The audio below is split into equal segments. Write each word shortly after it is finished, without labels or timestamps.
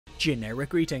Generic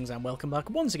greetings and welcome back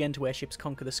once again to Airships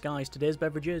Conquer the Skies. Today's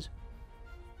beverage is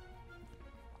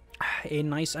a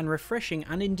nice and refreshing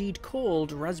and indeed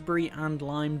cold raspberry and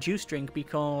lime juice drink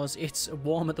because it's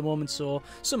warm at the moment, so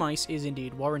some ice is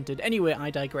indeed warranted. Anyway, I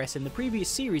digress. In the previous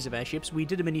series of Airships, we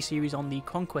did a mini-series on the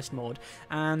Conquest mode,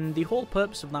 and the whole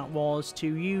purpose of that was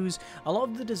to use a lot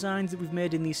of the designs that we've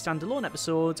made in these standalone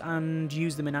episodes and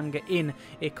use them in anger in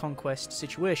a Conquest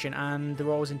situation, and they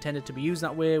were always intended to be used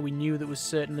that way. We knew there was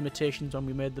certain limitations when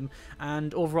we made them,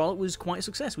 and overall it was quite a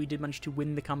success. We did manage to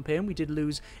win the campaign. We did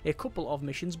lose a couple of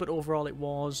missions, but overall it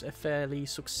was a fairly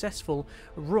successful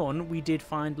run. We did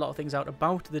find a lot of things out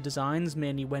about the designs,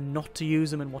 mainly when not to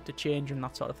use them and what to change and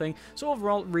that sort of thing. So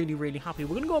overall, really happy.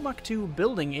 We're going to go back to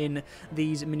building in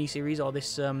these mini-series, or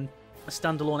this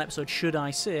standalone episode, should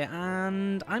I say,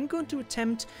 and I'm going to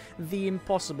attempt the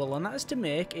impossible, and that is to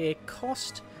make a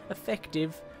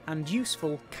cost-effective and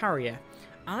useful carrier.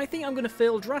 I think I'm going to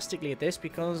fail drastically at this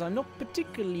because I'm not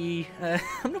particularly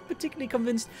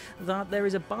convinced that there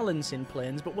is a balance in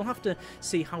planes, but we'll have to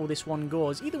see how this one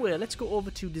goes. Either way, let's go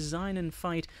over to design and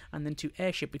fight and then to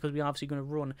airship, because we're obviously going to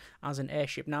run as an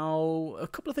airship. Now, a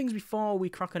couple of things before we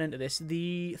crack on into this.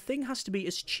 The thing has to be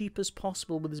as cheap as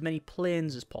possible with as many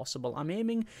planes as possible. I'm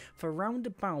aiming for round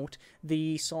about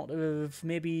the sort of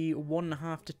maybe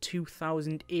 1.5 to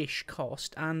 2,000-ish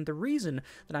cost, and the reason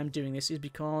that I'm doing this is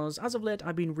because as of late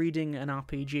I've been reading an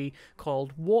RPG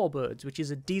called Warbirds, which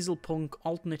is a dieselpunk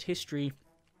alternate history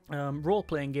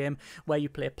role-playing game where you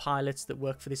play pilots that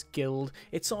work for this guild.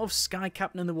 It's sort of Sky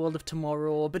Captain in the world of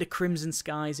tomorrow, a bit of Crimson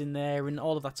Skies in there and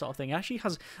all of that sort of thing. It actually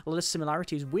has a lot of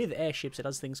similarities with airships. It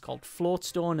has things called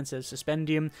Floatstone instead of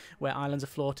Suspendium, where islands are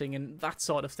floating and that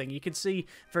sort of thing. You can see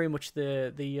very much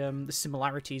the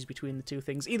similarities between the two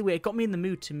things. Either way, it got me in the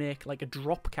mood to make like a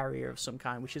drop carrier of some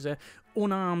kind, which is a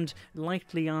unarmed,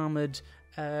 lightly armoured,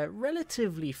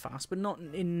 relatively fast, but not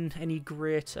in any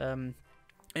great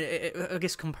I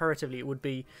guess comparatively it would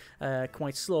be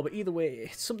quite slow, but either way,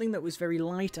 it's something that was very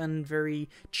light and very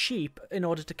cheap in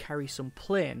order to carry some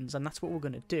planes, and that's what we're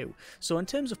going to do. So in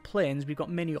terms of planes, we've got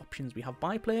many options. We have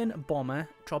biplane, bomber,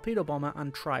 torpedo bomber,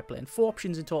 and triplane. 4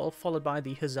 options in total, followed by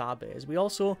the hussar bays. We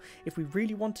also, if we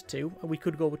really wanted to, we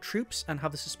could go with troops and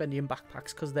have the Suspendium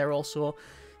backpacks, because they're also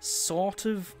sort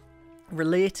of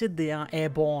related. They are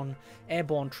airborne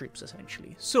troops,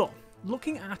 essentially. So,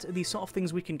 looking at the sort of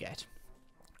things we can get: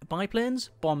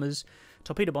 biplanes, bombers,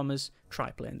 torpedo bombers,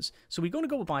 triplanes. So we're going to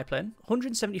go with biplane,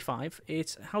 175.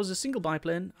 It houses a single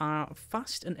biplane, are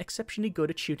fast and exceptionally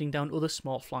good at shooting down other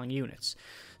small flying units.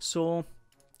 So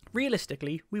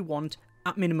realistically, we want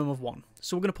at minimum of 1.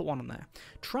 So we're going to put 1 on there.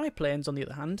 Triplanes, on the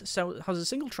other hand, houses a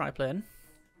single triplane,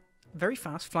 very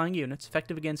fast flying units,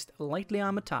 effective against lightly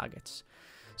armoured targets.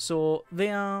 So they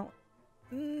are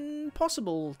it's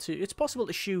possible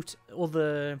to shoot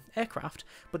other aircraft,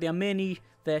 but they are mainly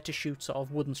there to shoot sort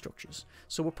of wooden structures.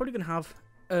 So we're probably going to have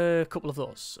a couple of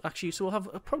those. Actually, so we'll have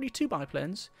probably 2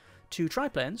 biplanes, 2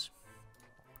 triplanes,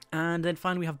 and then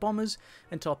finally we have bombers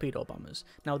and torpedo bombers.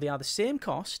 Now they are the same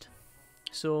cost.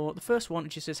 So the first one, it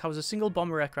just says houses a single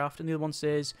bomber aircraft, and the other one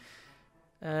says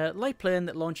light plane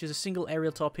that launches a single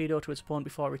aerial torpedo to its opponent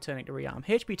before returning to rearm.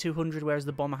 HP 200, whereas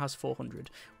the bomber has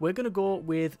 400. We're going to go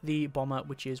with the bomber,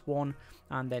 which is 1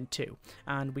 and then 2.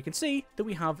 And we can see that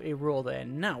we have a row there.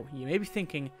 Now, you may be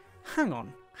thinking, hang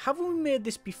on, haven't we made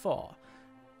this before?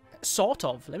 Sort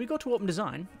of. Let me go to open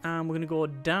design, and we're going to go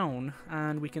down,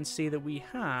 and we can see that we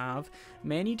have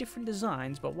many different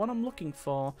designs, but what I'm looking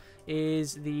for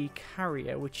is the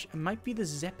carrier, which might be the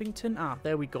Zeppington. Ah,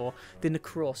 there we go, the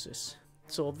Necrosis.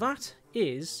 So that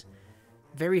is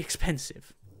very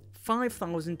expensive.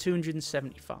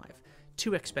 5,275.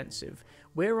 Too expensive.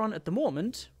 We're on, at the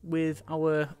moment, with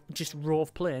our just row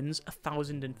of planes,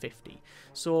 1,050.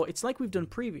 So it's like we've done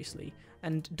previously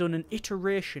and done an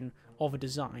iteration of a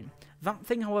design. That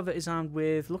thing, however, is armed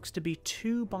with, looks to be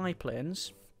 2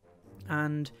 biplanes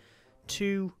and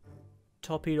 2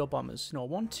 torpedo bombers. No,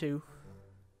 1, 2,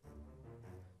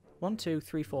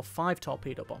 3, 4, 5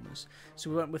 torpedo bombers. So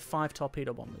we went with 5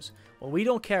 torpedo bombers. Well, we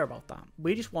don't care about that.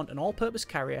 We just want an all-purpose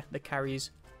carrier that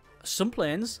carries some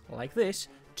planes, like this,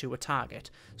 to a target.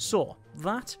 So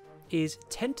that is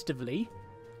tentatively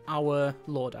our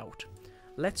loadout.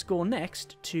 Let's go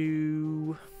next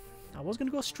to... I was going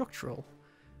to go structural,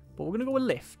 but we're going to go with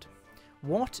lift.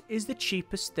 What is the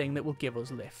cheapest thing that will give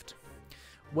us lift?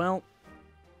 Well,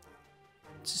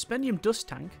 Suspendium dust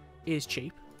tank is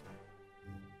cheap.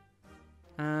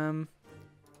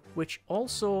 Which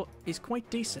also is quite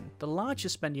decent. The large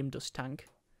Suspendium dust tank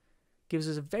gives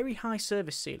us a very high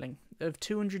service ceiling of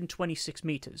 226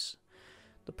 meters.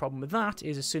 The problem with that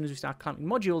is as soon as we start clamping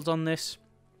modules on this,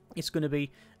 it's going to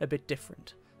be a bit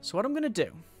different. So what I'm going to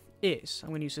do is I'm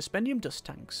going to use suspendium dust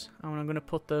tanks, and I'm going to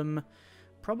put them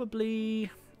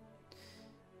probably...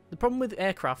 The problem with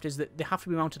aircraft is that they have to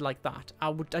be mounted like that.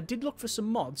 I did look for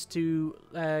some mods to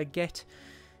get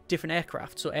different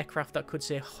aircraft, so aircraft that could,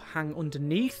 say, hang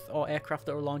underneath, or aircraft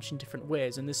that are launched in different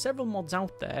ways, and there's several mods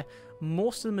out there.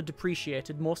 Most of them are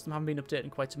depreciated, most of them haven't been updated in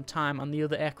quite some time, and the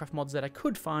other aircraft mods that I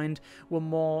could find were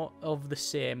more of the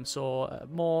same, so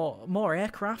more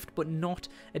aircraft, but not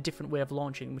a different way of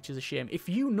launching, which is a shame. If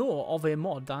you know of a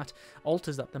mod that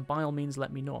alters that, then by all means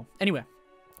let me know. Anyway,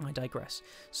 I digress.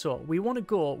 So we want to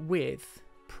go with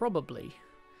probably...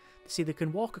 See, they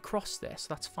can walk across there, so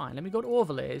that's fine. Let me go to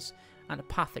overlays and a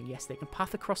pathing. Yes, they can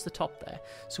path across the top there.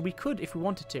 So we could, if we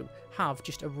wanted to, have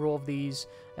just a row of these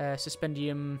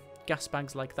suspendium gas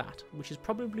bags like that, which is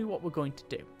probably what we're going to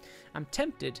do. I'm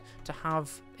tempted to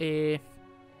have a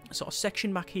sort of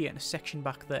section back here and a section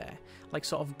back there, like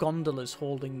sort of gondolas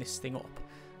holding this thing up.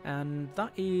 And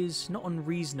that is not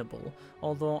unreasonable,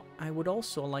 although I would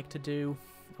also like to do...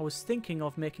 I was thinking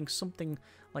of making something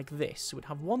like this. So we'd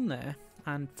have one there,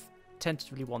 and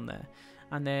tentatively one there,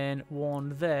 and then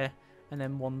one there, and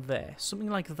then one there,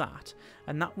 something like that,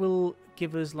 and that will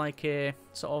give us like a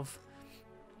sort of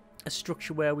a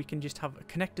structure where we can just have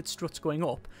connected struts going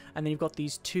up, and then you've got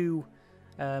these two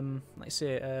let's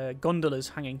say gondolas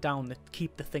hanging down that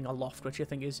keep the thing aloft, which I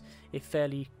think is a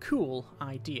fairly cool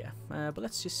idea. But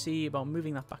let's just see about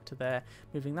moving that back to there,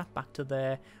 moving that back to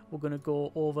there. We're going to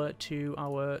go over to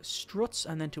our struts,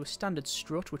 and then to a standard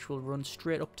strut, which will run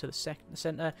straight up to the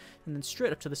centre, and then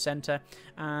straight up to the centre,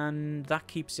 and that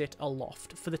keeps it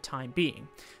aloft for the time being.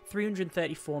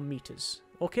 334 metres.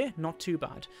 Okay, not too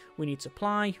bad. We need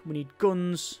supply, we need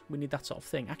guns, we need that sort of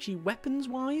thing. Actually,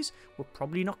 weapons-wise, we're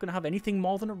probably not going to have anything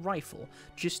more than a rifle,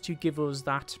 just to give us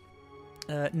that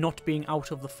not being out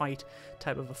of the fight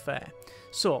type of affair.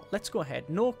 So, let's go ahead.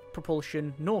 No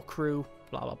propulsion, no crew,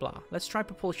 blah, blah, blah. Let's try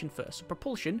propulsion first. So,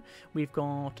 propulsion, we've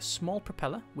got a small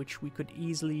propeller, which we could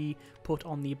easily put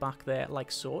on the back there,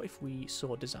 like so, if we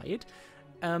so desired.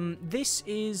 This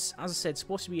is, as I said,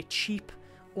 supposed to be a cheap,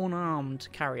 unarmed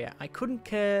carrier. I couldn't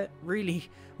care really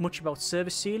much about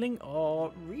service ceiling,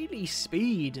 or really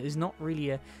speed is not really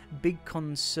a big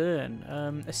concern.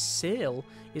 A sail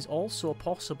is also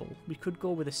possible. We could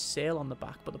go with a sail on the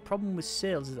back, but the problem with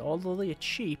sails is that although they are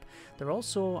cheap, they're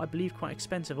also, I believe, quite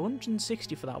expensive.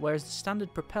 160 for that, whereas the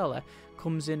standard propeller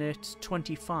comes in at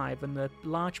 25 and the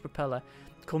large propeller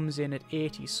comes in at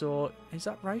 80. So is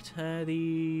that right?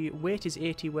 The weight is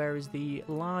 80, whereas the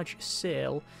large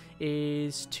sail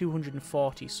is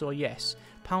 240. So yes,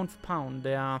 pound for pound,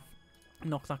 they are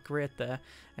not that great there.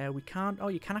 We can't... Oh,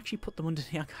 you can actually put them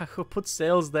underneath. I could put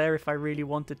sails there if I really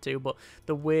wanted to, but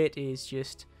the weight is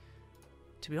just...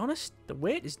 To be honest, the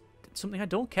weight is something I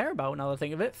don't care about now that I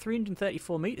think of it.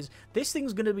 334 metres. This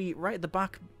thing's going to be right at the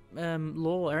back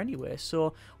lower anyway,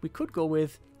 so we could go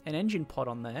with an engine pod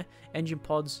on there. Engine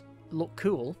pods look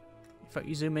cool. In fact,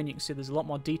 you zoom in, you can see there's a lot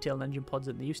more detail in engine pods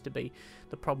than there used to be.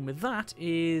 The problem with that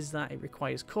is that it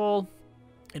requires coal.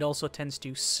 It also tends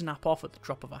to snap off at the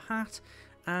drop of a hat,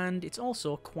 and it's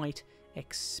also quite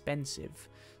expensive.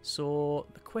 So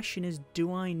the question is,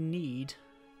 do I need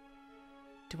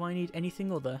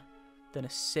anything other than a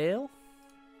sail?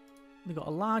 We've got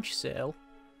a large sail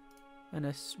and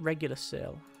a regular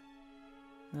sail.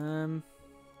 Could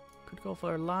go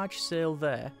for a large sail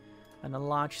there and a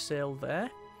large sail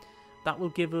there. That will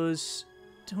give us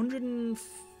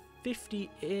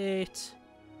 158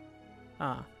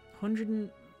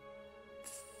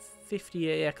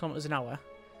 kilometers an hour.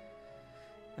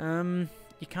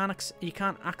 You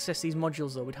can't access these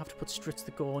modules though. We'd have to put struts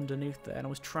that go underneath there, and I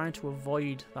was trying to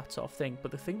avoid that sort of thing.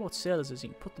 But the thing about sailors is you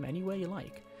can put them anywhere you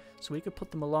like. So we could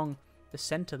put them along the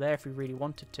centre there if we really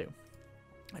wanted to.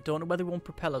 I don't know whether we want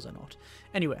propellers or not.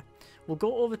 Anyway, we'll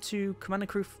go over to command and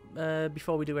crew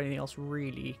before we do anything else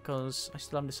really, because I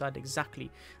still haven't decided exactly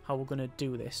how we're going to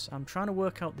do this. I'm trying to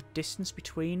work out the distance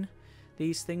between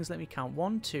these things. Let me count.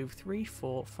 1, 2, 3,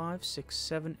 4, 5, 6,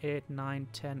 7, 8, 9,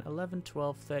 10, 11,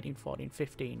 12, 13, 14,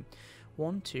 15.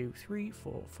 1, 2, 3,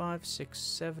 4, 5, 6,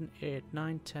 7, 8,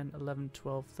 9, 10, 11,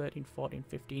 12, 13, 14,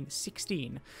 15,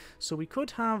 16. So we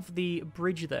could have the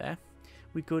bridge there.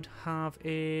 We could have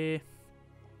a...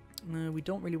 we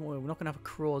don't really want... We're not going to have a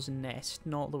crow's nest.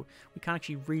 No, we can't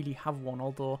actually really have one,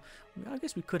 although I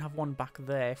guess we could have one back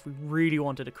there if we really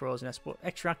wanted a crow's nest. But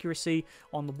extra accuracy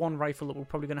on the one rifle that we're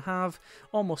probably going to have,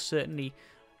 almost certainly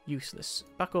useless.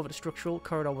 Back over to structural,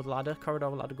 corridor with ladder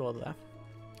go there.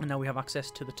 And now we have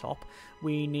access to the top.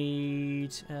 We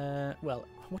need... well,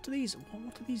 what do these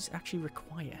actually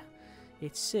require?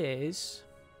 It says...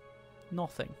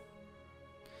 Nothing.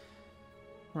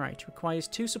 Right, requires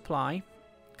 2 supply.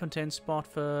 Contains spot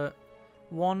for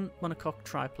 1 monocoque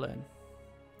triplane.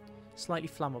 Slightly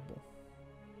flammable.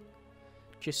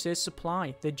 Just says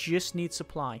supply. They just need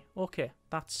supply. Okay,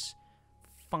 that's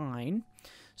fine.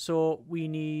 So we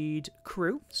need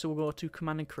crew. So we'll go to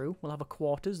command and crew. We'll have a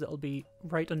quarters that'll be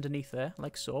right underneath there,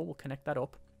 like so. We'll connect that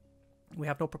up. We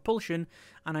have no propulsion,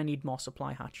 and I need more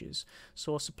supply hatches.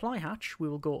 So supply hatch, we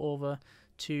will go over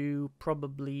to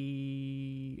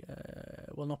probably...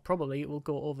 well, not probably. It will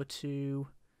go over to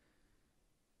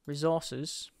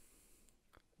resources.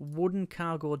 Wooden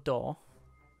cargo door.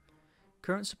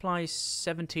 Current supply is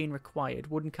 17 required.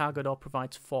 Wooden cargo door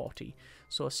provides 40.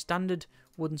 So a standard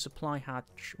wooden supply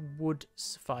hatch would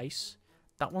suffice.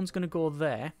 That one's going to go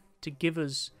there to give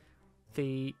us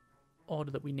the order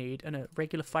that we need. And a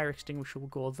regular fire extinguisher will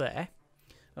go there.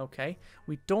 Okay.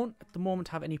 We don't at the moment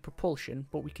have any propulsion,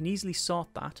 but we can easily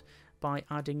sort that by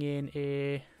adding in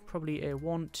a probably a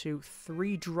 1, 2,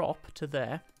 3 drop to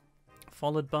there.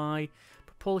 Followed by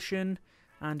propulsion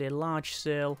and a large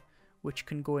sail which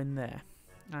can go in there.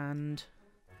 And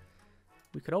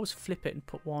we could always flip it and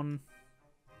put one...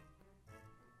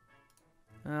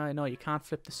 no, you can't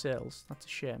flip the sails. That's a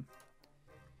shame.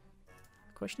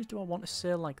 The question is, do I want a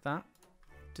sail like that?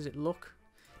 Does it look...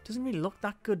 It doesn't really look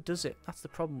that good, does it? That's the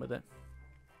problem with it.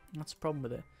 That's the problem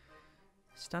with it.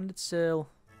 Standard sail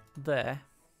there.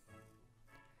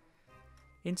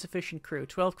 Insufficient crew.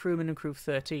 12 crewmen and crew of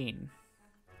 13.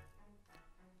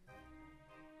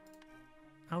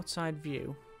 Outside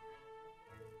view.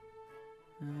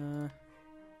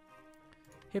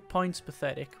 Hit points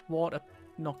pathetic. Water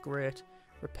not great.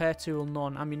 Repair tool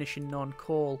none. Ammunition none.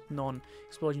 Coal none.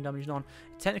 Explosion damage none.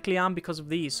 Technically armed because of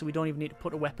these, so we don't even need to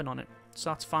put a weapon on it.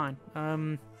 So that's fine.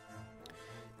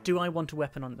 Do I want a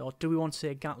weapon on it, or do we want, say,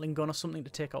 a Gatling gun or something to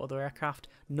take out other aircraft?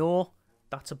 No,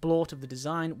 that's a bloat of the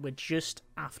design. We're just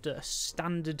after a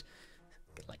standard,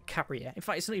 like, carrier. In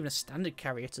fact, it's not even a standard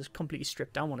carrier. It's a completely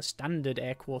stripped down one. A standard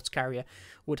air quotes carrier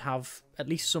would have at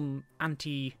least some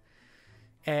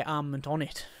anti-air armament on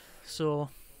it. So,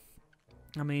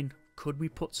 I mean, could we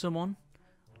put some on?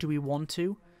 Do we want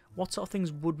to? What sort of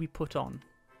things would we put on?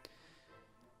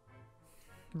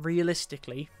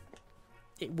 Realistically,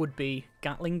 it would be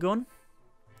Gatling gun.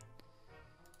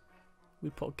 We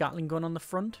put a Gatling gun on the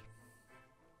front.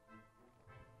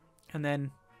 And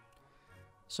then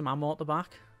some ammo at the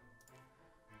back.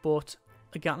 But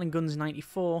a Gatling gun's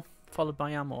 94, followed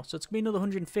by ammo. So it's going to be another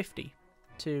 150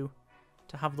 to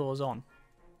have those on.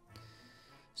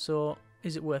 So,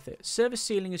 is it worth it? Service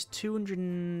ceiling is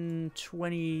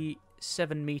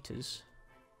 227 meters.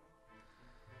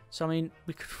 So, I mean,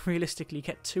 we could realistically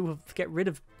get rid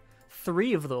of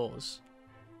 3 of those.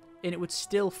 And it would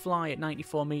still fly at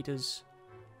 94 meters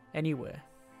anywhere.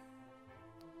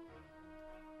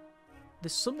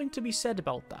 There's something to be said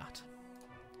about that.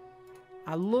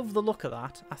 I love the look of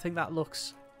that. I think that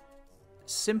looks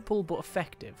simple but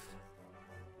effective.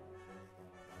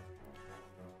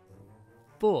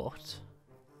 But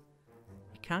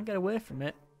you can't get away from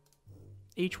it.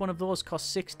 Each one of those costs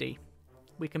 60.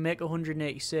 We can make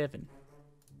 187.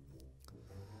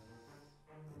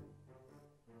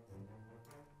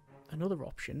 Another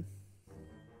option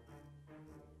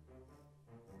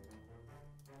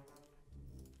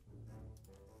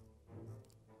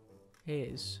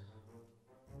is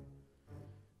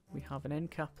we have an end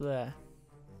cap there,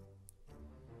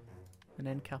 an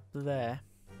end cap there.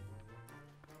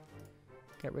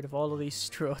 Get rid of all of these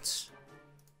struts.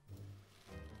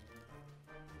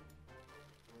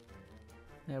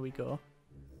 There we go.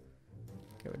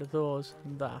 Get rid of those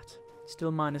and that.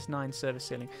 Still -9 service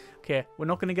ceiling. Okay, we're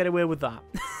not going to get away with that.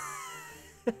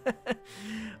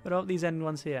 What about these end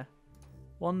ones here?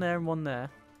 One there and one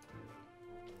there.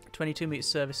 22 meter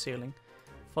service ceiling.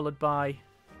 Followed by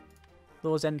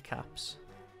those end caps.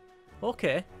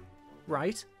 Okay,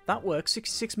 right. That works.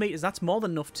 66 meters. That's more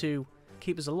than enough to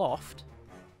keep us aloft.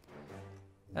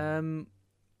 Not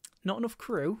enough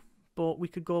crew, but we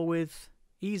could go with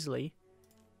easily.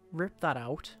 Rip that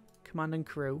out. Command and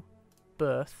crew.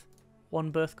 Berth.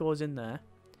 One berth goes in there.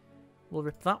 We'll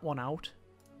rip that one out.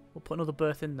 We'll put another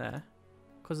berth in there.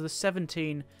 Because of the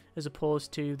 17 as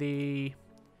opposed to the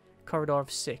corridor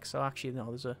of 6. So actually, no,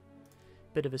 there's a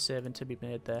bit of a saving to be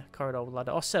made there. Corridor with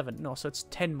ladder. Or 7. No, so it's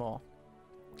 10 more.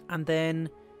 And then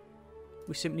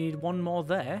we simply need one more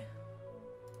there.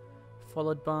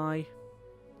 Followed by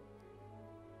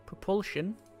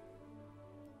propulsion.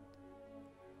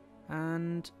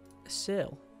 And a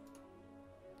sail.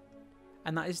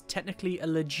 And that is technically a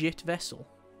legit vessel.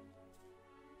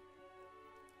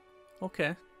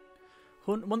 Okay.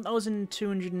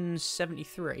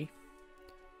 1,273.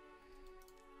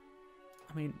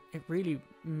 I mean, it really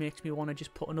makes me want to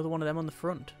just put another one of them on the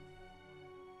front.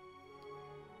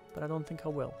 But I don't think I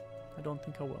will. I don't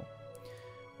think I will.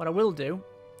 What I will do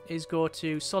is go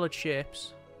to solid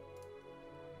shapes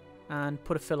and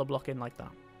put a filler block in like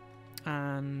that.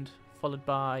 And followed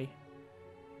by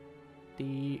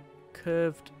the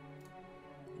curved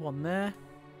one there.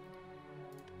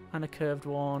 And a curved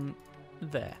one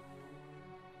there.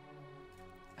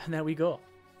 And there we go.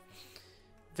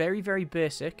 Very, very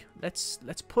basic. Let's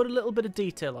put a little bit of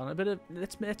detail on it. A bit of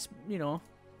let's you know,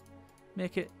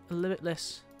 make it a little bit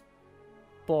less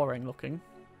boring looking.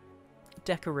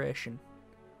 Decoration.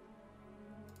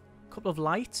 A couple of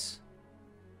lights.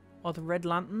 Or the red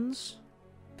lanterns.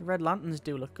 The red lanterns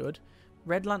do look good.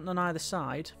 Red lantern on either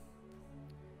side.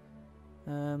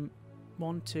 1,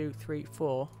 2, 3,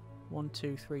 4. 1,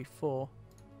 2, 3, 4.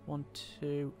 1,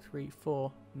 2, 3,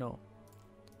 4. No.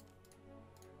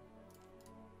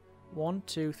 1,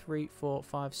 2, 3, 4,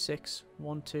 5, 6.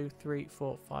 1, 2, 3,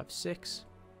 4, 5, 6.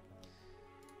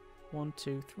 1,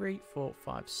 2, 3, 4,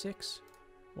 5, 6.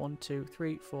 1, 2,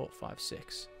 3, 4, 5,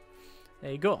 6.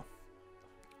 There you go.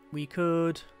 We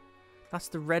could... That's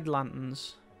the red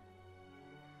lanterns.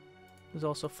 There's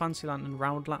also fancy lantern,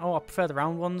 round lantern. Oh, I prefer the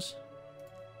round ones.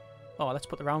 Oh, let's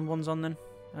put the round ones on then.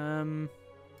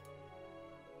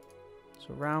 So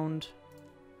round.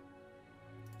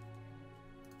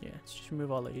 Yeah, let's just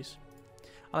remove all these.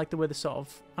 I like the way they're sort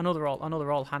of... I know they're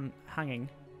all hanging.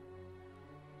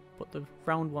 But the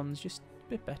round one's just a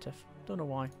bit better. Don't know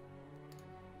why.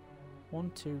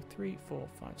 1, 2, 3, 4,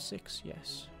 5, 6.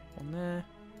 Yes. One there.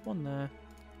 One there.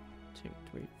 2,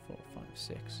 3, 4, 5,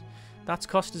 6. That's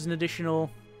cost us an additional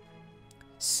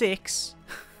 6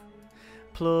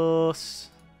 plus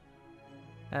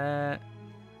what's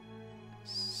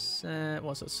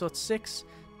it? So it's 6,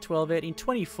 12, 18,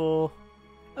 24,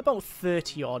 about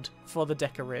 30 odd for the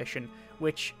decoration,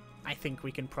 which I think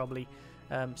we can probably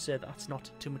say that's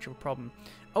not too much of a problem.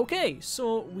 Okay,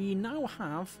 so we now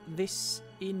have this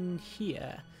in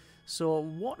here. So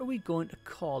what are we going to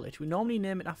call it? We normally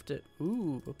name it after,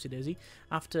 ooh, oopsie daisy,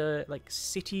 after like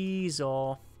cities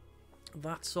or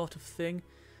that sort of thing.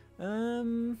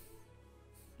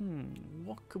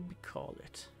 What could we call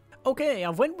it? Okay, I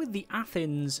went with the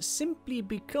Athens simply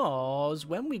because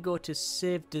when we go to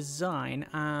save design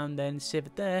and then save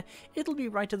it there, it'll be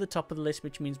right at the top of the list,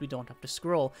 which means we don't have to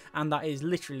scroll. And that is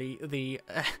literally the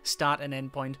start and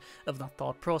end point of that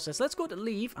thought process. Let's go to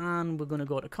leave and we're going to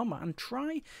go to combat and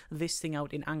try this thing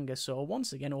out in anger. So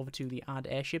once again, over to the add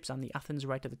airships and the Athens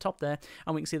right at the top there.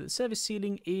 And we can see that the service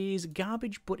ceiling is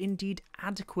garbage, but indeed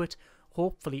adequate,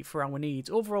 hopefully, for our needs.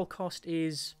 Overall cost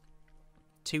is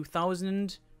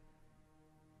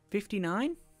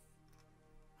 2,059.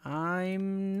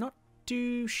 I'm not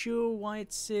too sure why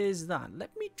it says that. Let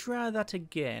me try that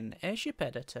again. Airship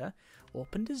editor,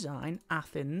 open design,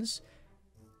 Athens,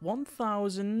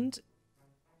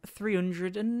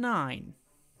 1,309.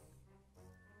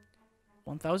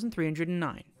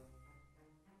 1,309.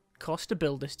 Cost to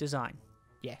build this design.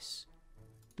 Yes.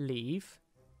 Leave.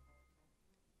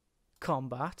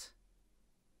 Combat.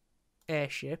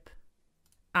 Airship.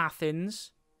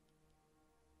 Athens.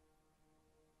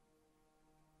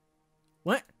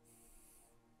 What?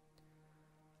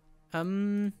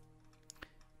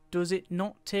 Does it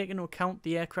not take into account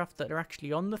the aircraft that are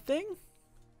actually on the thing?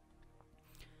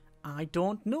 I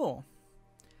don't know.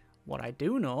 What I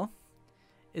do know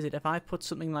is that if I put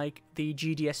something like the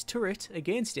GDS turret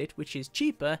against it, which is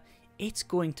cheaper, it's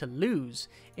going to lose.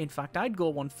 In fact, I'd go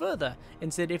one further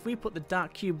and said if we put the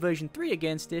Dark Cube version 3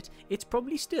 against it, it's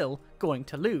probably still going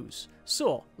to lose.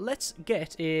 So, let's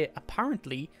get a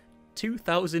apparently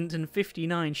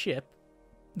 2,059 ship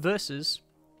versus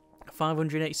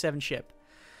 587 ship.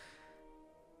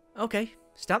 Okay,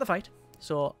 start the fight.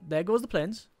 So there goes the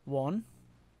planes. 1,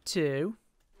 2,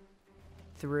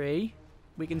 3.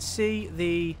 We can see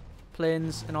the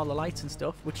planes and all the lights and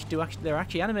stuff, which do actually, they're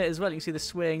actually animated as well. You can see the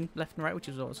swaying left and right, which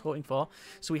is what I was hoping for.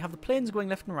 So we have the planes going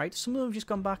left and right. Some of them have just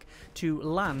gone back to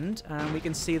land, and we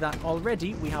can see that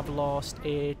already we have lost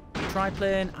a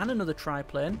triplane and another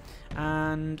triplane,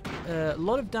 and a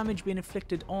lot of damage being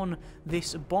inflicted on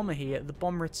this bomber here. The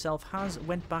bomber itself has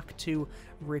went back to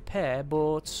repair,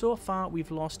 but so far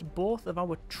we've lost both of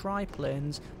our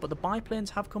triplanes, but the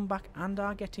biplanes have come back and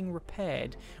are getting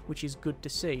repaired, which is good to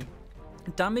see.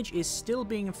 damage is still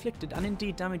being inflicted, and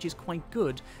indeed damage is quite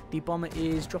good. The bomber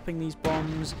is dropping these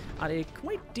bombs at a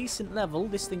quite decent level.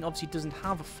 This thing obviously doesn't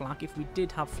have a flak. If we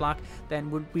did have flak, then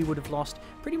we would have lost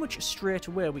pretty much straight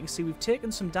away. We can see we've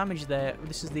taken some damage there.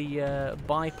 This is the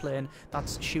biplane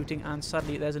that's shooting, and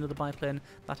sadly there's another biplane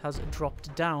that has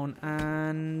dropped down.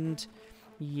 And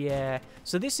yeah,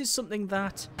 so this is something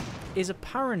that is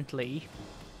apparently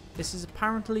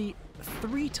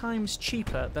 3 times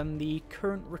cheaper than the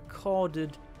current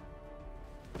recorded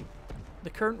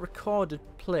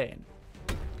plane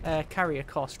carrier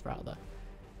cost, rather.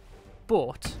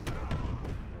 But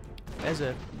there's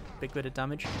a big bit of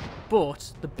damage.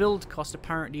 But the build cost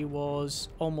apparently was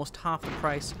almost half the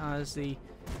price as the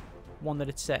one that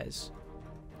it says.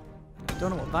 I don't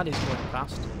know what that is going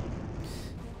past.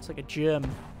 It's like a germ.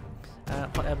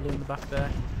 Hot air balloon in the back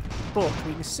there. But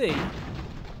we can see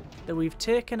that we've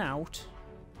taken out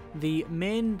the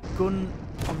main gun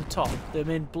on the top, the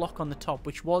main block on the top,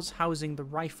 which was housing the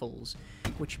rifles,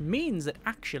 which means that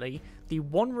actually the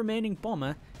one remaining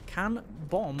bomber can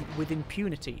bomb with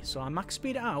impunity. So I max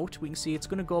speed it out. We can see it's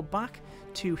going to go back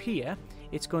to here.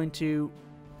 It's going to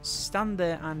stand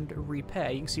there and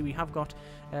repair. You can see we have got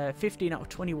 15 out of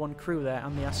 21 crew there,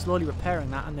 and they are slowly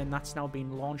repairing that, and then that's now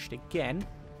being launched again.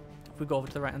 If we go over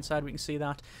to the right hand side, we can see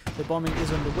that the bombing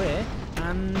is underway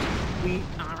and we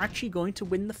are actually going to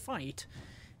win the fight.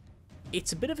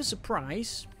 It's a bit of a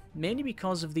surprise, mainly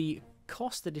because of the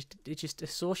cost that it just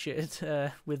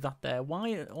associated with that there.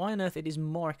 Why on earth it is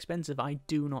more expensive, I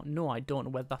do not know. I don't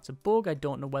know whether that's a bug. I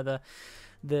don't know whether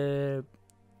the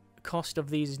cost of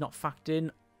these is not factored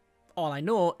in. All I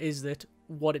know is that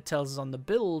what it tells us on the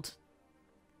build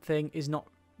thing is not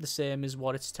the same as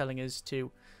what it's telling us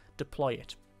to deploy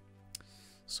it.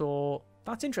 So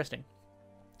that's interesting.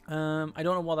 I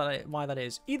don't know why that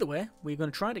is. Either way, we're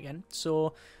going to try it again.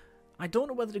 So I don't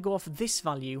know whether to go off this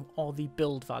value or the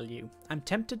build value. I'm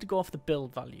tempted to go off the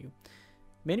build value,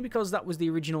 mainly because that was the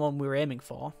original one we were aiming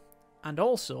for, and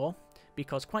also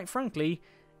because, quite frankly,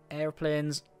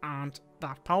 airplanes aren't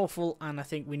that powerful, and I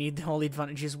think we need all the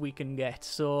advantages we can get.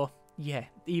 So yeah,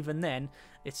 even then,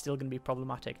 it's still going to be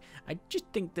problematic. I just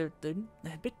think they're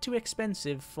a bit too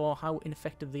expensive for how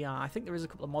ineffective they are. I think there is a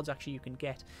couple of mods actually you can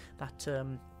get that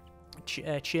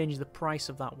change the price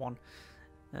of that one.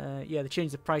 Yeah, they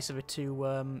changed the price of it to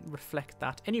reflect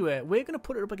that. Anyway, we're going to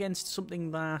put it up against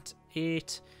something that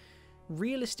it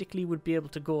realistically would be able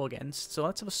to go against. So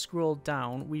let's have a scroll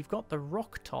down. We've got the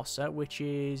rock tosser, which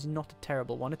is not a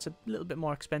terrible one. It's a little bit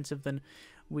more expensive than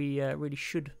we really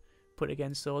should put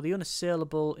against. So the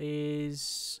unassailable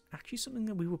is actually something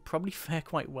that we would probably fare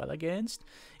quite well against.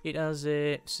 It has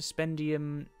a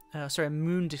suspendium, sorry, a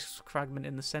moon disc fragment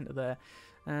in the center there.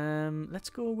 Let's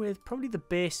go with probably the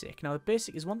basic. Now the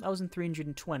basic is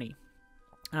 1320,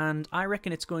 and I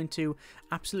reckon it's going to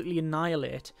absolutely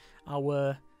annihilate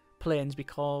our planes,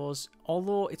 because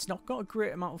although it's not got a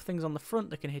great amount of things on the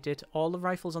front that can hit it, all the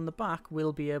rifles on the back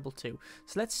will be able to.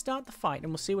 So let's start the fight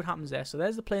and we'll see what happens there. So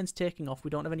there's the planes taking off.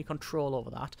 We don't have any control over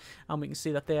that, and we can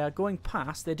see that they are going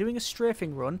past. They're doing a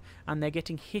strafing run and they're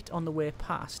getting hit on the way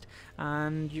past,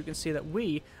 and you can see that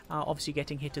we are obviously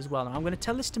getting hit as well. Now I'm going to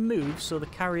tell this to move so the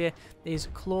carrier is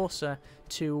closer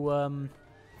to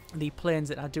the planes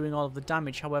that are doing all of the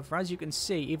damage. However, as you can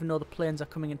see, even though the planes are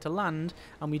coming into land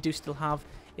and we do still have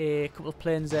a couple of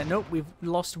planes there, nope, we've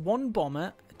lost one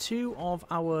bomber, two of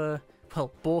our,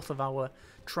 well, both of our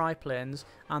triplanes,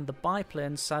 and the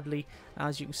biplanes, sadly,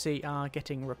 as you can see, are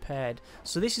getting repaired.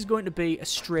 So this is going to be a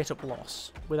straight up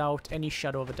loss without any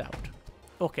shadow of a doubt.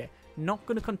 Okay, not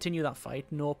going to continue that fight,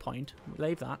 no point.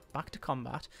 Leave that, back to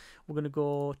combat. We're going to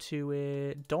go to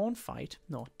a dawn fight,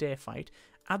 no, day fight.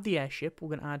 Add the airship, we're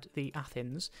going to add the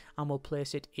Athens, and we'll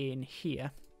place it in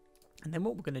here. And then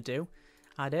what we're going to do,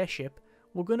 add airship,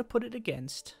 we're going to put it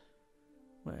against,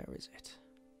 where is it?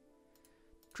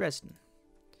 Dresden.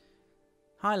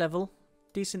 High level,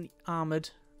 decently armoured,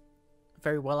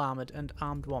 very well armoured, and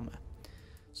armed bomber.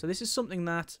 So this is something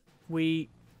that we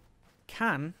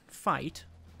can fight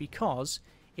because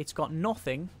it's got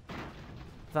nothing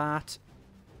that,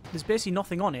 there's basically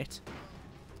nothing on it.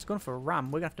 It's going for a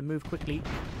ram, we're going to have to move quickly.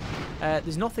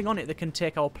 There's nothing on it that can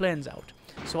take our planes out.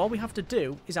 So all we have to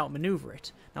do is outmaneuver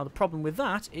it. Now the problem with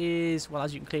that is, well,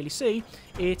 as you can clearly see,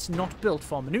 it's not built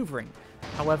for maneuvering.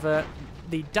 However,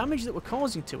 the damage that we're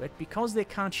causing to it, because they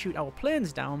can't shoot our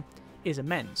planes down, is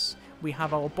immense. We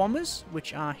have our bombers,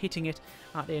 which are hitting it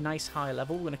at a nice high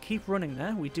level. We're going to keep running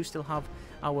there. We do still have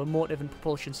our motive and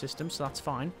propulsion system, so that's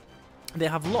fine. They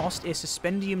have lost a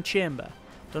suspendium chamber.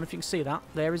 Don't know if you can see that.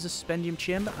 There is a suspendium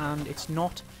chamber, and it's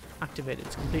not activated.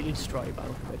 It's completely destroyed by the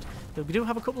look of it. But we do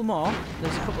have a couple more.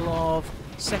 There's a couple of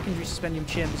secondary suspendium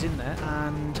chambers in there,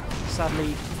 and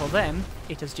sadly for them,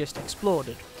 it has just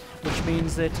exploded. Which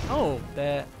means that, oh,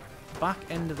 their back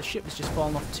end of the ship has just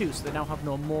fallen off too, so they now have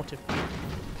no motive.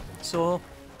 So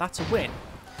that's a win.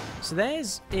 So there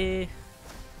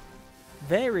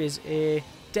is a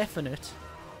definite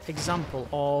example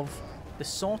of the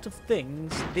sort of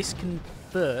things this can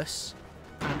burst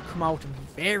and come out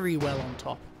very well on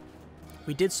top.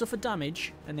 We did suffer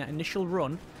damage in that initial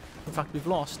run. In fact, we've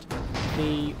lost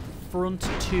the front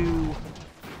 2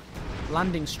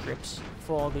 landing strips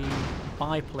for the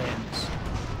biplanes.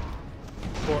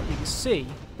 But you can see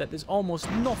that there's almost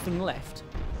nothing left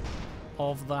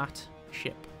of that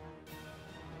ship.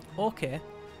 Okay,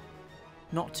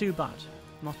 not too bad.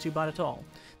 Not too bad at all.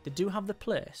 They do have the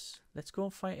place. Let's go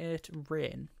and fight at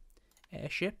Rain.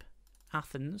 Airship,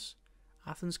 Athens.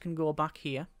 Athens can go back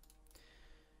here.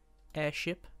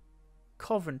 Airship,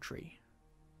 Coventry,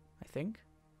 I think.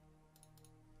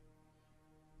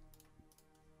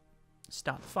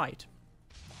 Start the fight.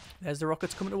 There's the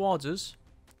rockets coming towards us.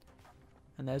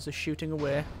 And there's us shooting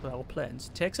away with our planes.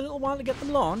 It takes a little while to get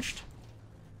them launched.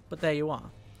 But there you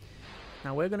are.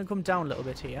 Now we're going to come down a little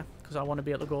bit here, because I want to be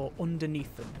able to go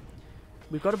underneath them.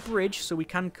 We've got a bridge, so we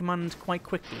can command quite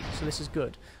quickly, so this is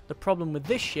good. The problem with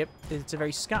this ship is it's a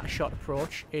very scattershot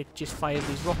approach. It just fires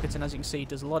these rockets, and as you can see, it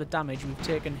does a lot of damage. We've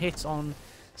taken hits on,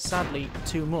 sadly,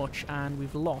 too much, and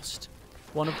we've lost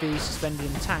one of these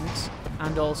suspendium tanks,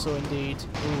 and also, indeed,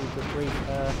 ooh, good grief,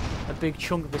 a big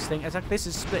chunk of this thing. In fact, this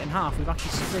is split in half. We've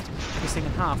actually split this thing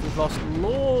in half. We've lost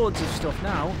loads of stuff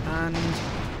now, and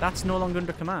that's no longer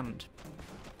under command.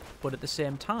 But at the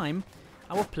same time,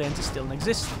 our planes are still in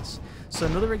existence. So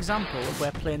another example of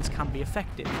where planes can be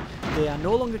effective. They are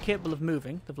no longer capable of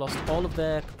moving. They've lost all of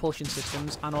their propulsion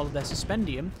systems and all of their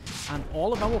suspendium, and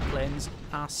all of our planes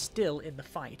are still in the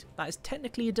fight. That is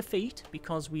technically a defeat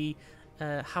because we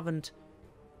haven't...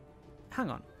 Hang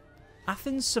on.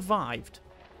 Athens survived,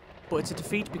 but it's a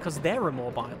defeat because they're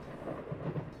immobile.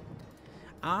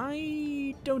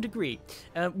 I don't agree.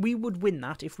 We would win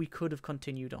that if we could have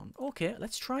continued on. Okay,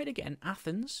 let's try it again.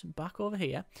 Athens, back over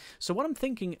here. So what I'm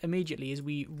thinking immediately is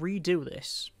we redo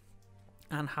this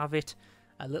and have it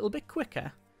a little bit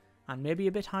quicker and maybe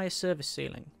a bit higher service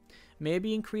ceiling.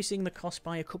 Maybe increasing the cost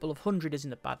by a couple of hundred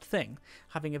isn't a bad thing.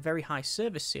 Having a very high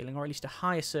service ceiling, or at least a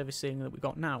higher service ceiling than we've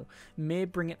got now, may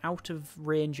bring it out of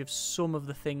range of some of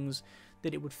the things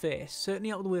that it would face.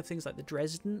 Certainly out of the way of things like the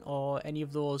Dresden or any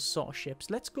of those sort of ships.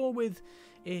 Let's go with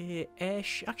a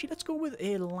actually, let's go with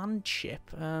a land ship.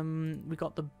 We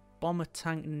got the bomber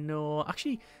tank. No,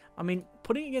 actually, I mean,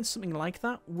 putting it against something like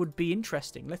that would be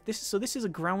interesting. So this is a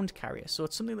ground carrier, so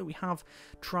it's something that we have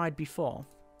tried before.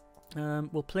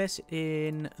 We'll place it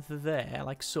in there,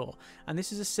 like so. And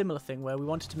this is a similar thing where we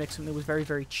wanted to make something that was very,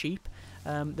 very cheap.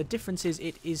 The difference is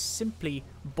it is simply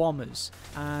bombers,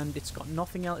 and it's got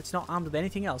nothing else. It's not armed with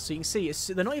anything else. So you can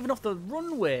see they're not even off the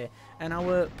runway, and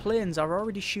our planes are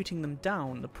already shooting them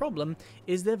down. The problem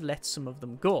is they've let some of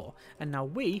them go, and now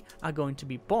we are going to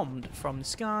be bombed from the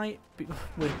sky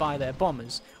by their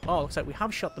bombers. Oh, looks like we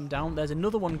have shot them down. There's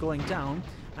another one going down,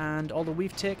 and although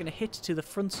we've taken a hit to the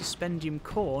front suspendium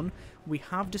cone, we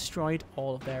have destroyed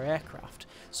all of their aircraft.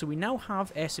 So we now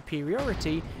have air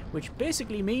superiority, which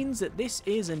basically means that this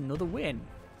is another win.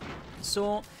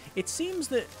 So it seems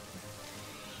that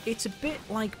it's a bit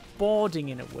like boarding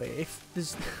in a way. If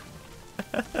there's...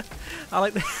 I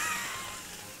like the...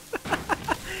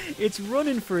 It's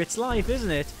running for its life,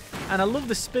 isn't it? And I love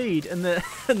the speed and the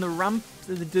ramp.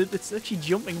 It's actually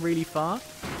jumping really far.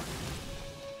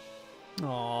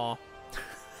 Aww.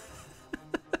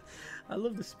 I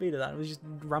love the speed of that. It was just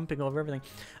ramping over everything.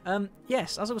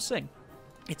 Yes, as I was saying,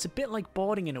 it's a bit like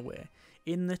boarding in a way,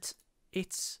 in that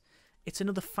it's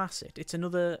another facet. It's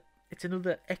another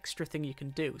extra thing you can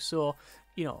do. So,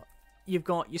 you know, you've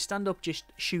got, you stand up, just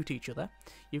shoot each other.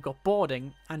 You've got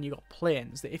boarding, and you've got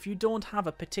planes. That if you don't have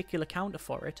a particular counter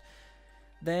for it,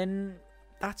 then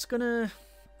that's gonna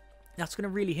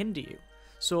really hinder you.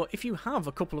 So if you have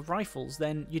a couple of rifles,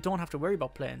 then you don't have to worry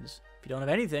about planes. If you don't have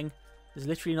anything, there's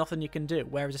literally nothing you can do.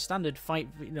 Whereas a standard fight,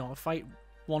 you know, a fight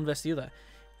one versus the other,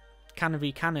 cannon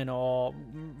v cannon or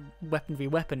weapon v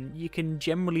weapon, you can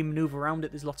generally maneuver around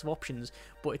it. There's lots of options,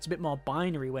 but it's a bit more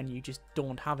binary when you just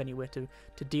don't have anywhere to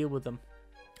deal with them.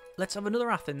 Let's have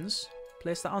another Athens.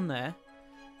 Place that on there.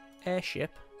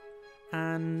 Airship.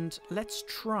 And let's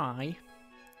try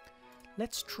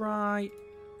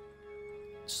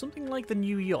something like the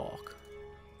New York.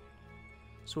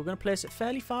 So we're going to place it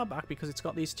fairly far back because it's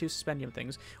got these two suspendium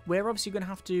things. We're obviously going to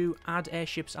have to add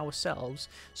airships ourselves.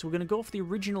 So we're going to go for the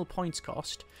original points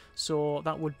cost. So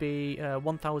that would be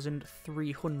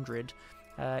 1,300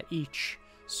 each.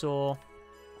 So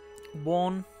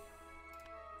 1,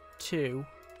 2,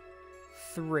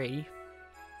 3,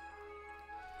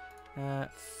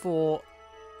 4,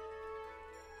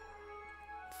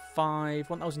 5,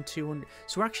 1,200.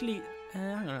 So we're actually,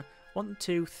 hang on, 1,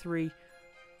 2, 3,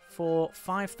 4,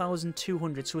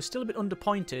 5,200. So we're still a bit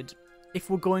underpointed if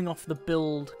we're going off the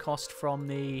build cost from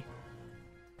the,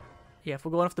 yeah, if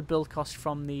we're going off the build cost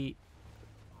from the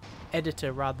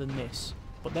editor rather than this.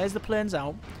 But there's the planes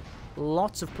out.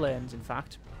 Lots of planes, in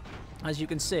fact. As you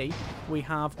can see, we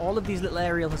have all of these little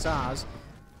aerial hussars.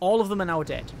 All of them are now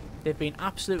dead. They've been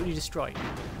absolutely destroyed.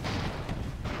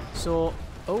 So,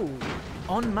 oh,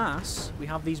 en masse, we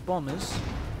have these bombers,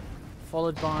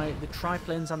 followed by the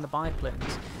triplanes and the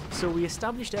biplanes. So we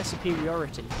established air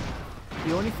superiority.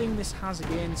 The only thing this has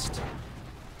against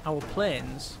our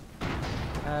planes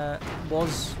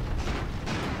was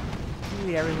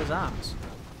the aerial hussars.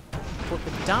 But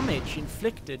the damage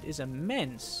inflicted is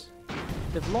immense.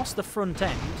 They've lost the front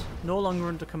end, no longer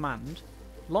under command,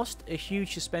 lost a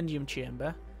huge suspendium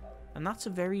chamber, and that's a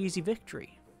very easy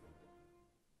victory.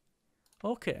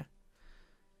 Okay.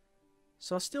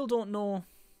 So I still don't know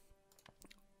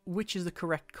which is the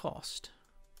correct cost.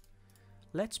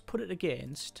 Let's put it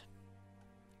against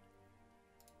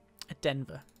a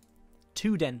Denver.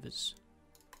 2 Denvers.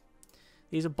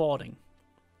 These are boarding.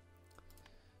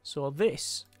 So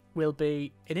this will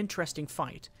be an interesting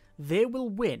fight. They will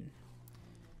win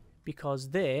because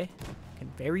they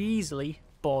can very easily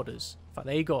board us. In fact,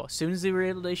 there you go. As soon as they were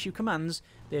able to issue commands,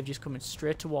 they're just coming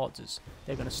straight towards us.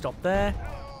 They're going to stop there.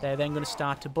 They're then going to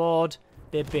start to board.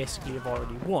 They basically have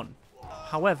already won.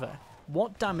 However,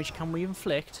 what damage can we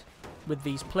inflict with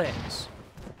these planes?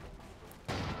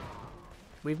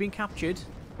 We've been captured,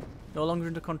 no longer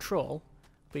under control,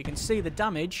 but you can see the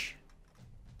damage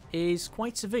is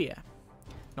quite severe.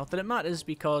 Not that it matters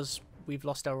because we've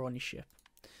lost our only ship.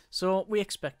 So we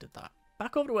expected that.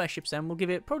 Back over to airships then, we'll give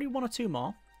it probably 1 or 2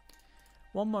 more.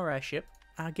 1 more airship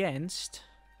against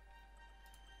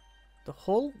the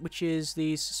hull, which is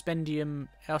these suspendium,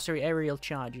 aerial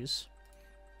charges.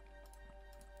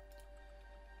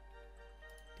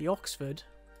 The Oxford.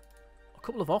 A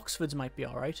couple of Oxfords might be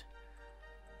alright.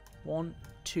 1,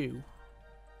 2.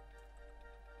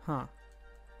 Huh.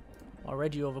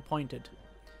 Already overpointed.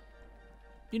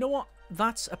 You know what?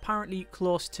 That's apparently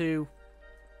close to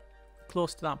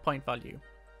that point value.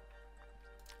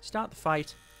 Start the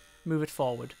fight, move it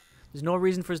forward. There's no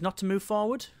reason for us not to move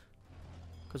forward,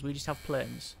 because we just have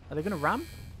planes. Are they going to ram?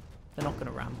 They're not going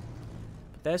to ram.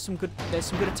 But there's some good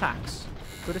attacks.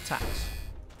 Good attacks.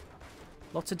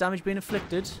 Lots of damage being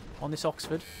inflicted on this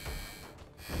Oxford.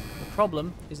 The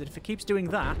problem is that if it keeps doing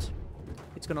that,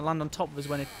 it's going to land on top of us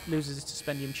when it loses its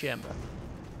suspendium chamber.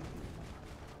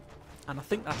 And I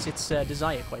think that's its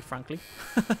desire, quite frankly.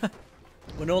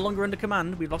 We're no longer under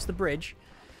command. We've lost the bridge.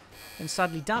 And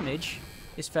sadly, damage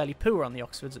is fairly poor on the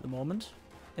Oxfords at the moment.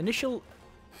 Initial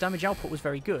damage output was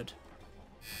very good.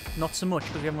 Not so much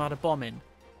because we haven't had a bomb in.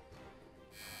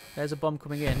 There's a bomb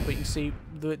coming in, but you can see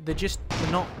they're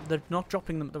not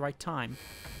dropping them at the right time.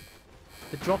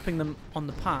 They're dropping them on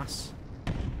the pass.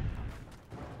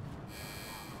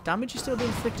 Damage is still being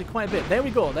inflicted quite a bit. There we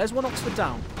go. There's one Oxford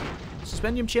down.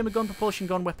 Suspendium chamber gone, propulsion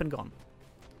gone, weapon gone.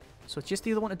 So it's just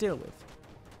the other one to deal with.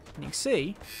 And you can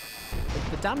see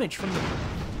that the damage from the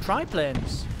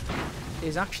triplanes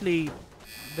is actually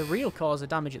the real cause of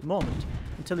damage at the moment,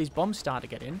 until these bombs start to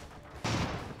get in.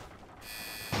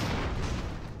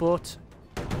 But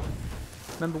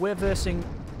remember, we're versing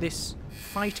this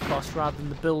fight cost rather than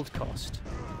the build cost,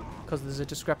 because there's a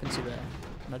discrepancy there,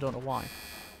 and I don't know why.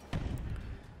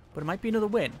 But it might be another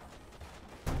win.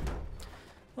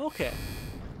 Okay,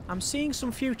 I'm seeing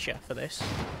some future for this.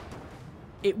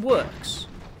 It works.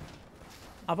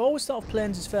 I've always thought of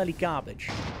planes as fairly garbage,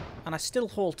 and I still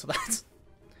hold to that.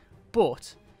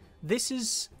 But this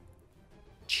has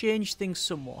changed things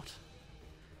somewhat.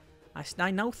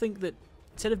 I now think that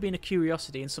instead of being a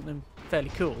curiosity and something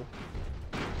fairly cool,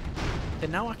 they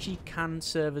now actually can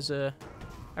serve as a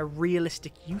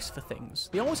realistic use for things.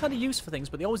 They always had a use for things,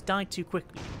 but they always died too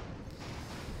quickly.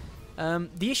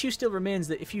 The issue still remains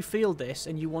that if you field this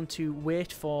and you want to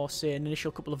wait for, say, an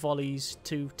initial couple of volleys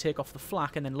to take off the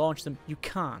flak and then launch them, you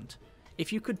can't.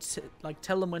 If you could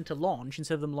tell them when to launch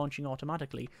instead of them launching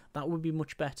automatically, that would be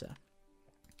much better.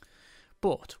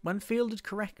 But when fielded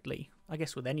correctly, I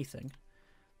guess with anything,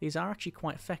 these are actually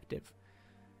quite effective.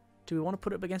 Do we want to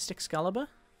put it up against Excalibur?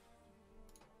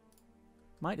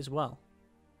 Might as well.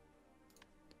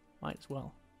 Might as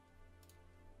well.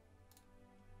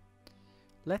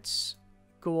 Let's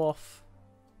go off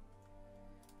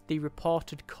the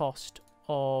reported cost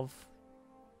of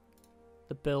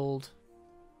the build.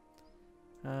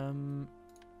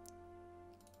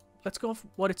 Let's go off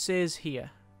what it says here.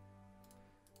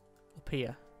 Up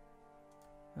here.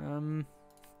 The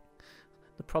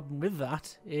problem with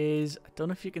that is, I don't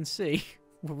know if you can see,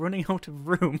 we're running out of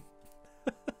room.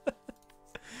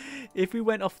 If we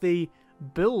went off the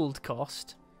build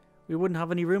cost, we wouldn't have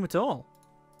any room at all.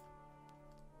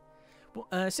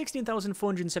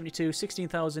 16,472,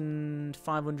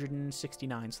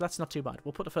 16,569. So that's not too bad.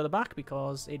 We'll put it further back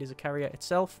because it is a carrier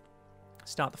itself.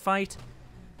 Start the fight.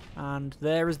 And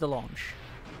there is the launch.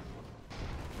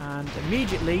 And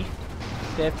immediately,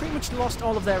 they've pretty much lost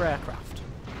all of their aircraft.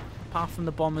 Apart from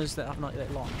the bombers that have not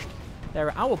yet launched. There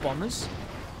are our bombers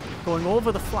going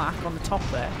over the flak on the top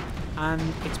there. And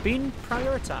it's been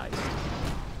prioritised.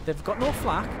 They've got no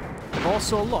flak. They've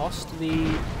also lost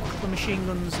the couple of machine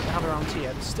guns that they have around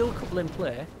here. There's still a couple in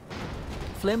play.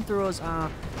 Flamethrowers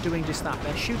are doing just that.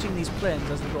 They're shooting these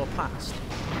planes as they go past.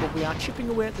 But we are chipping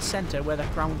away at the centre where that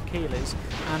ground keel is.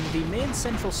 And the main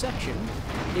central section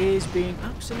is being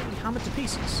absolutely hammered to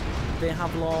pieces. They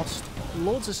have lost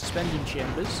loads of suspension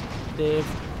chambers. They've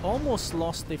almost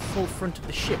lost the full front of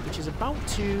the ship, which is about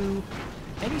to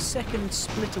any second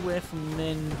split away from the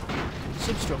main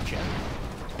superstructure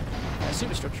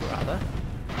rather.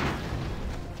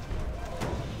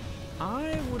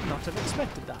 I would not have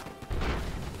expected that.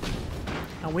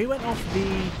 And we went off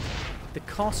the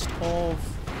cost of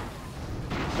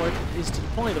what it is to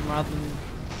deploy them rather than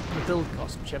the build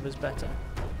cost, whichever is better.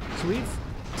 So we've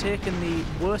taken the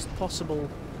worst possible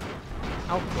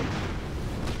outcome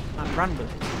and ran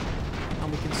with it.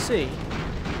 And we can see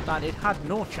that it had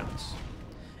no chance.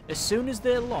 As soon as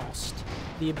they lost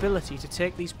the ability to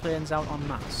take these planes out en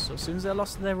masse, so as soon as they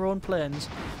lost their own planes,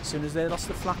 as soon as they lost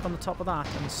the flak on the top of that,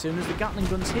 and as soon as the Gatling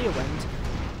guns here went,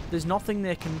 there's nothing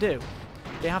they can do.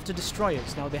 They have to destroy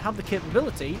us. Now, they have the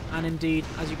capability, and indeed,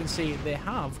 as you can see, they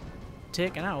have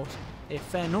taken out a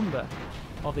fair number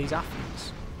of these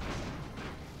Athens.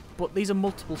 But these are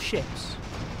multiple ships,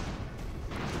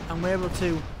 and we're able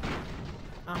to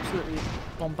absolutely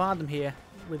bombard them here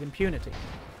with impunity.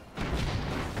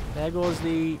 There goes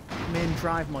the main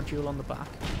drive module on the back.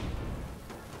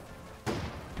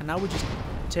 And now we're just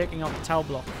taking out the tower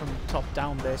block from top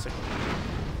down, basically.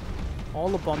 All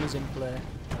the bombers in play.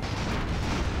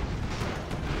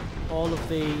 All of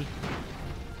the...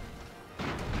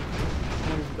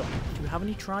 What have we got? Do we have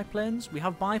any triplanes? We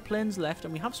have biplanes left,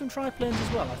 and we have some triplanes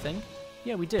as well, I think.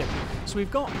 Yeah, we do. So we've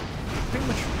got pretty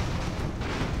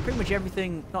much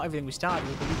everything, not everything we started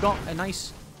with, but we've got a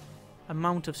nice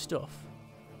amount of stuff.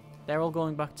 They're all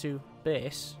going back to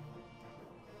base,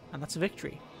 and that's a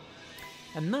victory.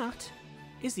 And that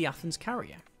is the Athens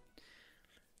carrier.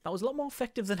 That was a lot more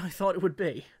effective than I thought it would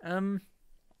be.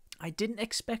 I didn't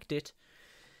expect it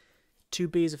to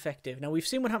be as effective. Now, we've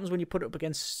seen what happens when you put it up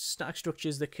against static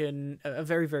structures that are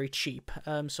very, very cheap.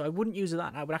 So I wouldn't use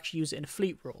that. I would actually use it in a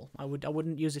fleet role. I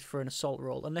wouldn't use it for an assault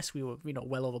role unless we were,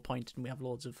 well overpointed and we have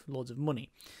loads of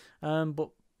money. But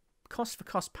cost for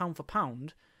cost, pound for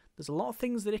pound, there's a lot of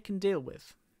things that it can deal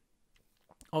with.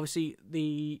 Obviously,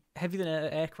 the heavier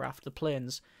than aircraft, the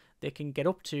planes, they can get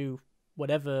up to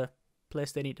whatever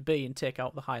place they need to be and take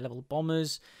out the high-level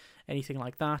bombers, anything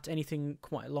like that. Anything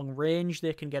quite long range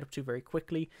they can get up to very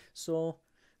quickly. So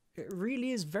it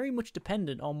really is very much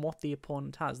dependent on what the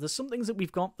opponent has. There's some things that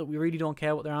we've got that we really don't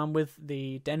care what they're armed with.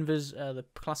 The Denvers, the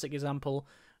classic example,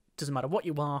 doesn't matter what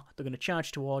you are, they're going to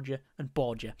charge towards you and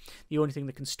board you. The only thing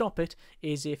that can stop it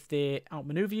is if they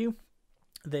outmaneuver you.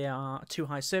 They are too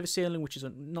high service ceiling, which is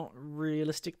not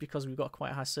realistic because we've got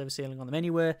quite a high service ceiling on them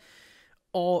anyway.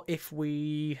 Or if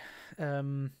we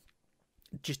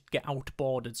just get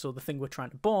outboarded, so the thing we're trying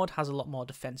to board has a lot more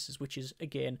defences, which is,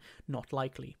 again, not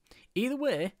likely. Either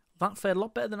way, that fared a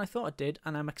lot better than I thought it did,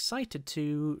 and I'm excited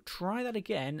to try that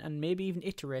again and maybe even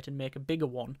iterate and make a bigger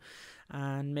one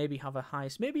and maybe have a high...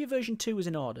 Maybe a version 2 is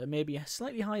in order, maybe a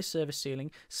slightly higher service ceiling,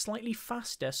 slightly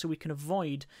faster so we can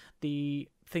avoid the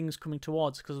things coming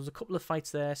towards, because there was a couple of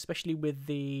fights there, especially with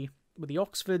the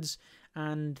Oxfords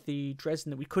and the Dresden,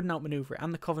 that we couldn't outmaneuver it,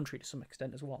 and the Coventry to some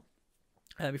extent as well.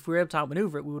 If we were able to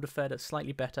outmaneuver it, we would have fared it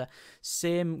slightly better.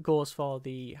 Same goes for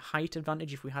the height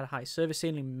advantage. If we had a high service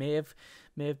ceiling, may have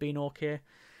been okay.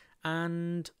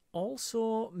 And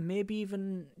also maybe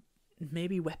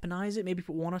weaponize it, maybe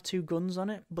put one or two guns on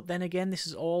it. But then again, this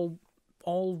is all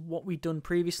all what we'd done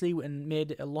previously and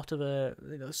made a lot of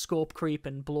scope creep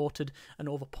and bloated and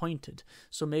overpointed.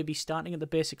 So maybe starting at the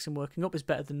basics and working up is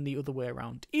better than the other way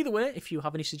around. Either way, if you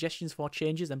have any suggestions for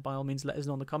changes, then by all means let us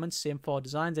know in the comments. Same for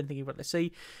designs, anything you'd like to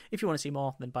see. If you want to see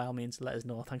more, then by all means let us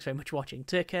know. Thanks very much for watching.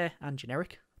 Take care, and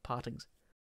generic partings.